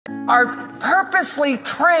are purposely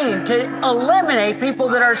trained to eliminate people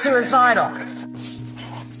that are suicidal.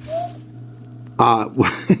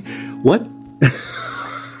 What?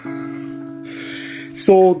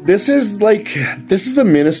 So this is the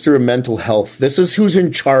Minister of Mental Health. This is who's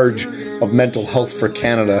in charge of mental health for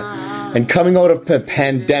Canada. And coming out of a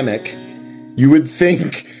pandemic, you would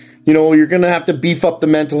think, you know, you're going to have to beef up the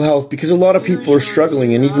mental health because a lot of people are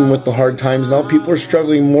struggling. And even with the hard times now, people are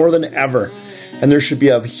struggling more than ever. And there should be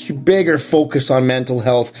a bigger focus on mental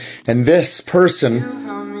health. And this person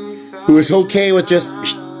who is okay with just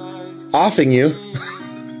offing you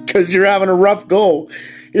because you're having a rough go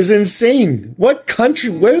is insane. What country?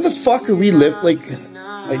 Where the fuck are we live?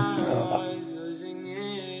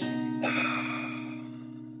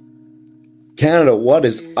 Canada, what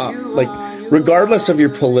is up? Like, regardless of your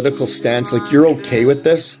political stance, like, you're okay with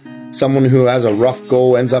this? Someone who has a rough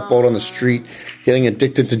go ends up out on the street getting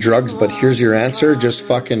addicted to drugs, but here's your answer, just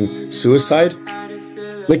fucking suicide?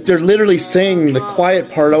 Like, they're literally saying the quiet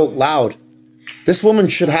part out loud. This woman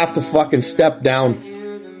should have to fucking step down.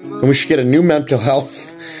 And we should get a new mental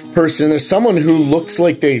health person. There's someone who looks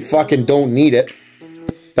like they fucking don't need it.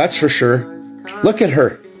 That's for sure. Look at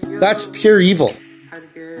her. That's pure evil.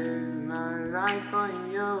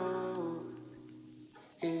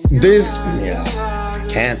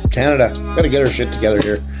 Canada, gotta get her shit together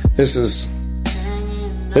here. This is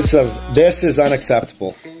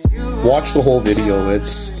unacceptable. Watch the whole video.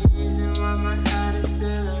 It's